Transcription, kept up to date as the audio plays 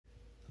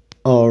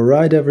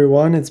Alright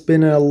everyone, it's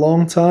been a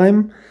long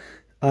time.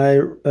 I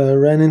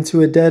ran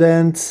into a dead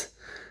end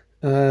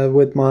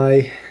with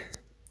the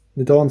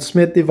Don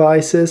Smith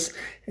devices,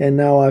 and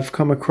now I've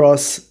come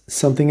across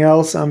something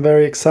else I'm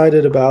very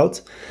excited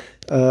about.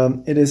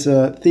 It is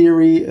a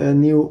theory, a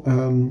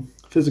new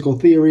physical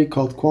theory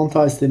called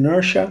quantized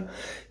inertia.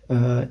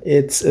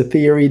 It's a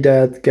theory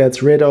that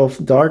gets rid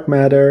of dark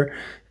matter,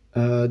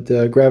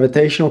 the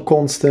gravitational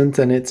constant,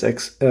 and it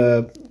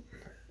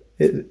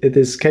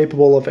is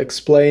capable of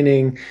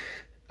explaining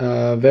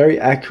very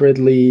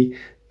accurately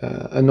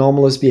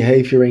anomalous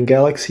behavior in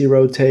galaxy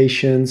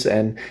rotations.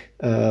 And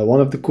one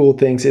of the cool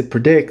things it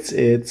predicts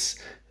is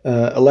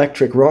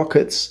electric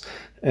rockets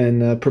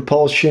and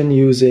propulsion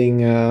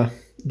using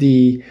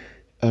the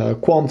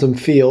quantum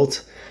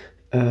field.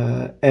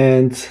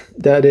 And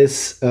that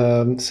is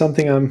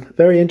something I'm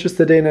very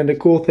interested in. And the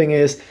cool thing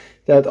is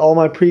that all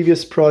my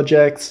previous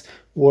projects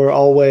were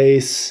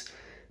always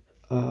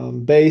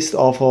based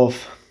off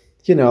of,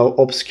 you know,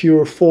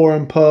 obscure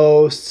forum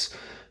posts,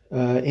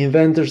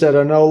 inventors that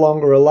are no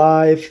longer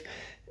alive,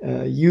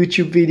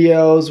 YouTube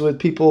videos with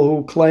people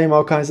who claim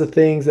all kinds of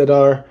things that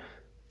are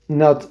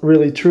not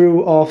really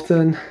true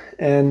often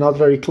and not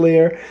very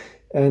clear.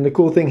 And the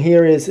cool thing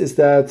here is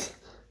that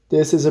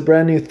this is a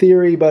brand new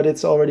theory, but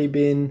it's already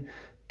been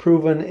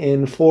proven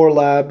in 4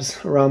 labs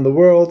around the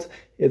world.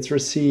 It's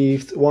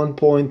received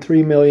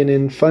 1.3 million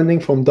in funding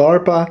from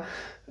DARPA,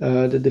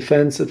 the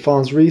Defense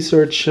Advanced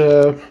Research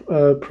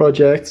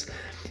projects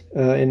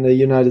in the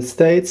United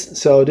States.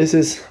 So this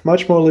is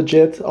much more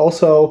legit.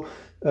 Also,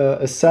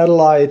 a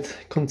satellite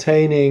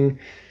containing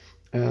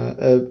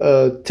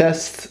a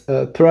test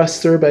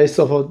thruster based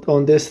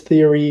on this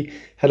theory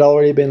had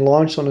already been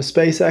launched on a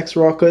SpaceX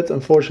rocket.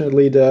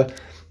 Unfortunately, the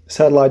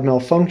satellite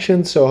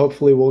malfunctioned, so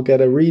hopefully we'll get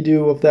a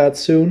redo of that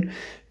soon.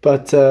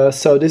 But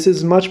so this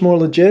is much more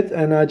legit,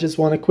 and I just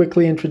want to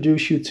quickly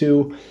introduce you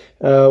to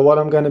what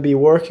I'm going to be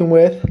working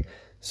with.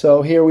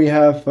 So here we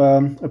have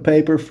a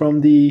paper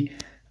from the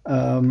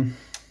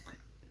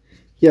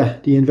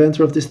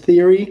inventor of this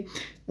theory,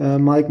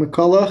 Mike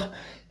McCulloch.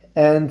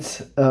 And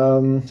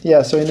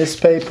so in this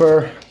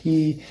paper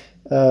he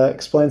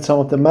explained some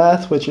of the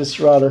math, which is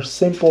rather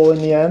simple in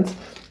the end,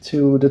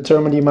 to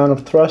determine the amount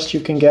of thrust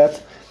you can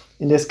get,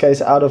 in this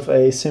case out of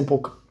a simple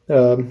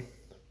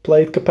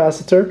plate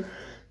capacitor,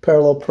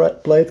 parallel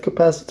plate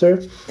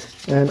capacitor.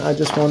 And I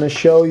just want to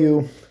show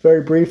you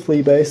very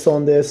briefly based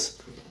on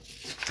this.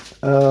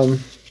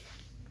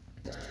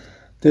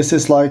 This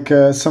is like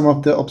some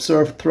of the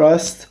observed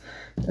thrust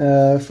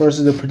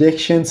versus the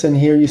predictions, and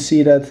here you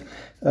see that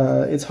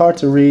it's hard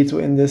to read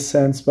in this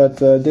sense, but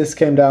this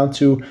came down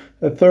to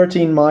a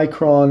 13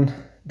 micron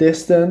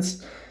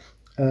distance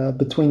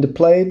between the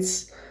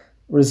plates,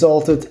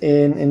 resulted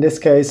in this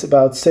case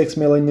about 6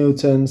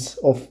 millinewtons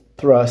of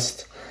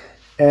thrust.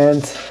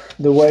 And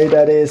the way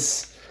that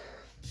is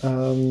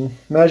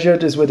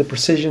measured is with a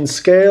precision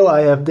scale.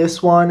 I have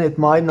this one. It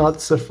might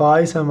not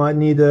suffice. I might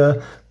need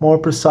a more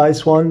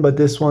precise one, but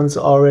this one's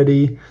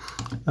already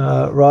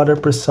rather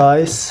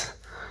precise,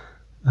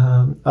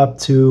 up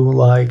to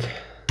like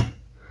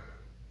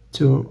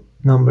 2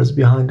 numbers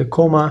behind the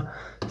comma.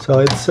 So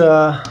it's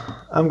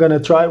I'm gonna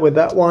try it with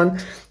that one.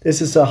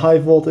 This is a high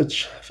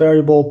voltage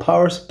variable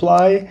power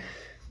supply.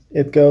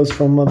 It goes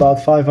from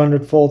about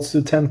 500 volts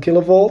to 10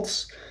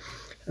 kilovolts.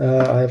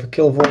 I have a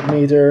kilovolt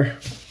meter.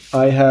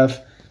 I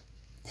have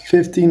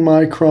 15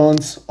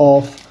 microns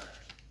of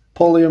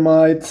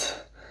polyamide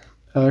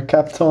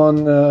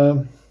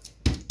Kapton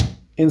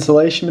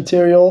insulation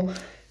material,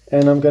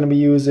 and I'm going to be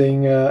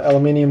using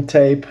aluminium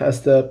tape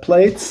as the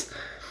plates.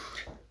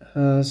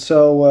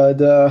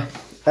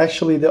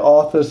 Actually the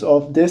authors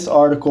of this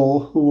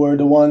article, who were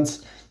the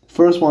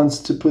first ones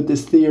to put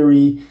this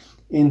theory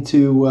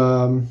into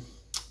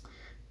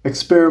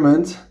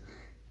experiment,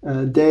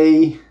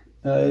 they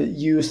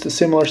used a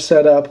similar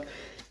setup.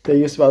 They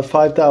used about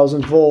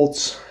 5,000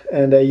 volts,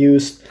 and they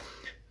used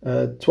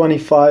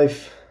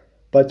 25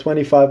 by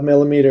 25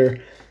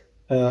 millimeter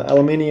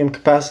aluminium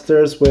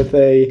capacitors with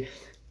a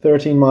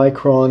 13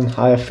 micron,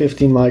 I have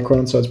 15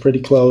 micron, so it's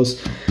pretty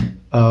close,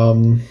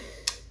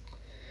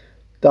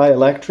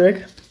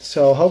 dielectric.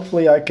 So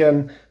hopefully I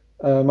can,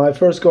 my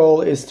first goal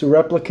is to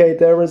replicate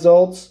their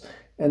results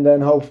and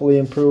then hopefully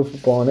improve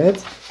upon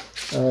it.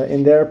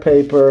 In their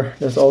paper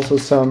there's also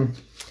some,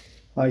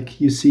 like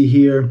you see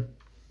here,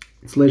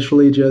 it's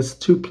literally just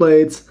 2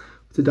 plates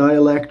with the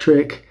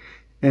dielectric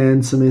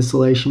and some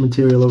insulation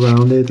material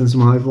around it and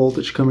some high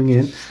voltage coming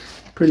in.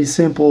 Pretty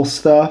simple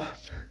stuff.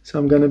 So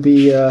I'm going to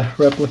be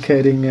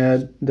replicating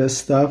this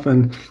stuff,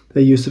 and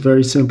they used a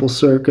very simple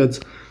circuit,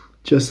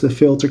 just a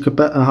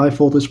a high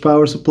voltage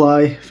power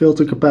supply,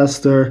 filter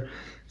capacitor,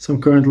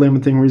 some current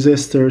limiting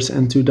resistors,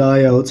 and 2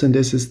 diodes. And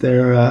this is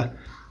they're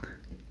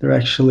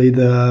actually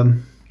the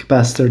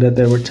capacitor that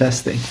they were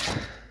testing.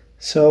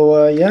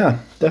 So yeah,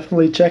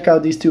 definitely check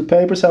out these 2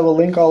 papers. I will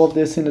link all of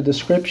this in the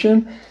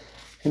description.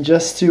 And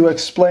just to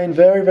explain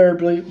very,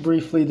 very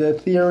briefly the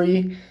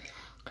theory,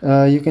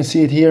 you can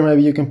see it here.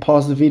 Maybe you can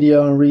pause the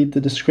video and read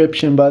the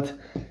description, but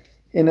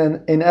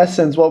in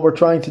essence, what we're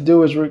trying to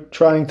do is we're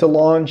trying to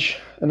launch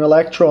an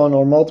electron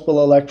or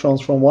multiple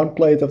electrons from one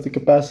plate of the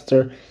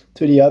capacitor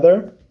to the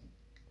other.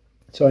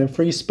 So in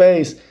free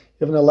space,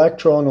 if an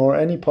electron or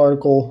any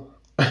particle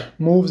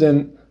moves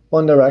in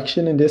one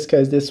direction, in this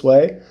case this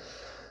way,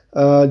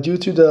 due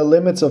to the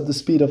limits of the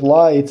speed of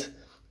light,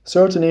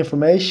 certain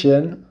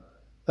information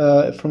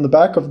from the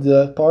back of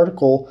the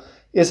particle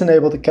isn't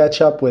able to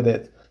catch up with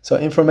it. So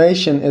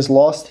information is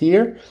lost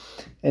here,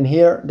 and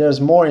here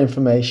there's more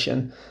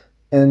information,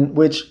 and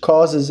which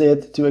causes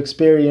it to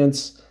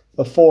experience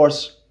a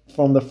force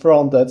from the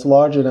front that's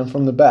larger than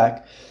from the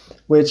back,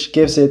 which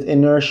gives it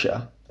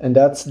inertia. And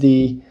that's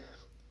the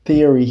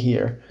theory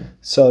here.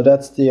 So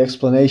that's the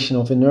explanation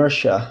of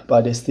inertia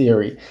by this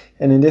theory.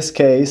 And in this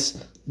case,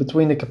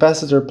 between the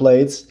capacitor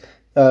plates,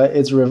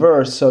 it's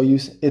reversed. So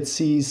it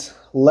sees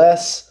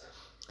less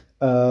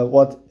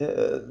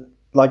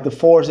like the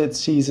force it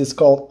sees is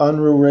called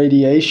Unruh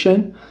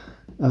radiation.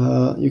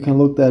 You can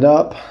look that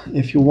up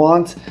if you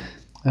want.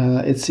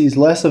 It sees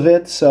less of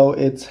it, so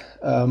it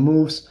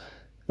moves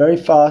very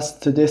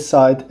fast to this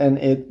side,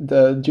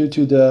 and due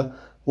to the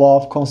law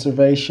of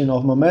conservation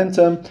of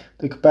momentum,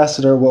 the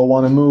capacitor will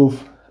want to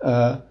move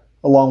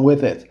along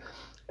with it.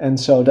 And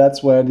so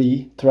that's where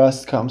the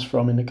thrust comes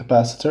from in the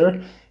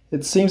capacitor.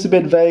 It seems a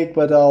bit vague,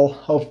 but I'll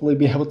hopefully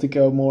be able to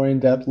go more in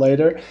depth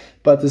later.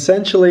 But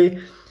essentially,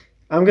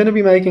 I'm going to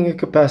be making a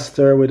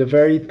capacitor with a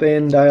very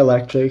thin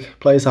dielectric,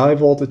 place high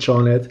voltage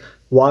on it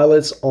while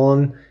it's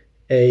on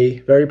a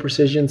very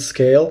precision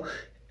scale,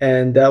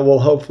 and that will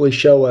hopefully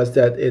show us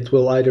that it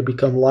will either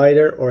become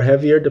lighter or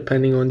heavier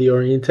depending on the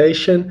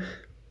orientation,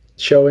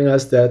 showing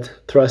us that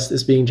thrust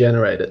is being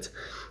generated.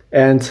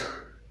 And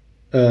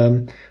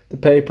the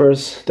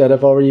papers that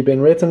have already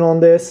been written on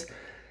this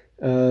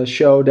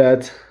show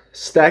that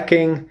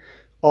stacking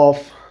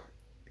of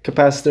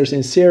capacitors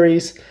in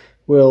series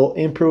will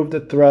improve the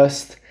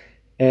thrust.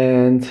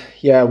 And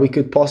yeah, we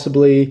could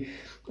possibly,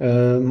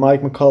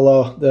 Mike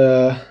McCulloch,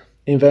 the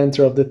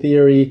inventor of the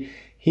theory,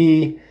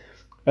 he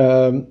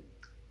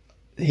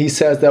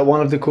says that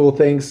one of the cool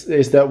things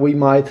is that we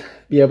might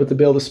be able to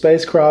build a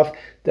spacecraft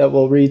that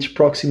will reach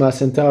Proxima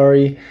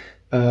Centauri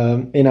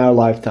in our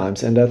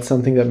lifetimes, and that's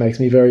something that makes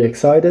me very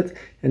excited.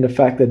 And the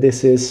fact that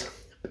this is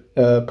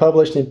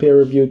published in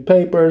peer-reviewed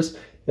papers,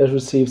 has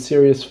received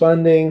serious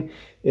funding.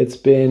 It's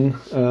been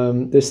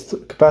this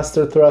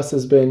capacitor thrust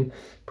has been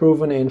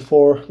proven in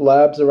 4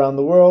 labs around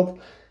the world.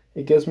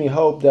 It gives me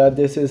hope that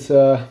this is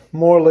a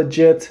more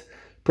legit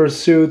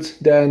pursuit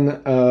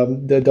than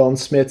the Don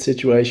Smith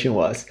situation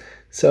was.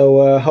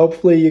 So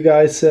hopefully you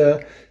guys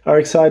are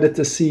excited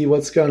to see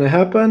what's going to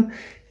happen,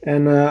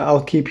 and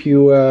I'll keep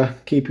you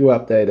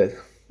updated.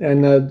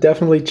 And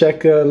definitely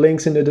check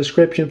links in the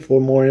description for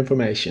more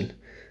information.